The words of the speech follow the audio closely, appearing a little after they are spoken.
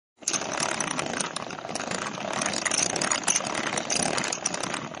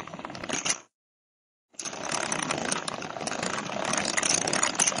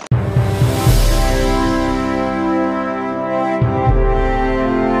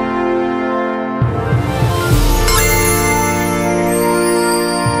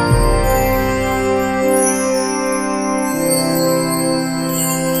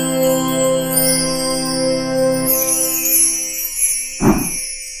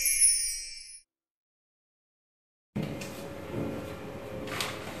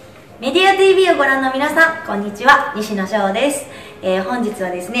メディア TV をご覧の皆さん、こんにちは、西野翔です。本日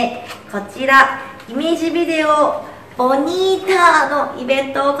はですね、こちらイメージビデオボニータのイベ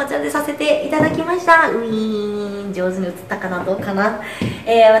ントをこちらでさせていただきました。ウィーン、上手に映ったかな、どうかな。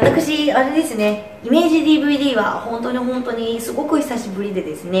私あれですね、イメージ DVD は本当にすごく久しぶりで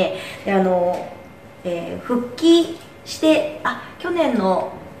ですね、復帰して去年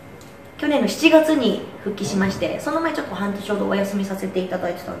の7月に復帰しまして、その前ちょっと半年ほどお休みさせていただ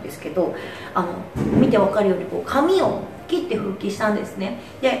いてたんですけど、見てわかるようにこう髪を切って復帰したんですね。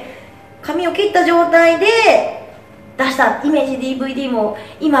で、髪を切った状態で出したイメージ DVD も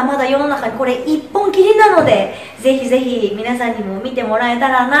今まだ世の中にこれ1本きりなので、ぜひぜひ皆さんにも見てもらえた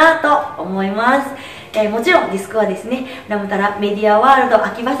らなと思います。もちろんディスクはですね、ラムタラメディアワールドア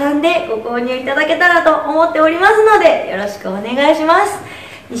キバさんでご購入いただけたらと思っておりますので、よろしくお願いします。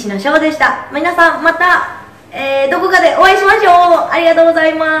西野翔でした。皆さんまた、どこかでお会いしましょう。ありがとうござ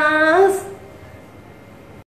います。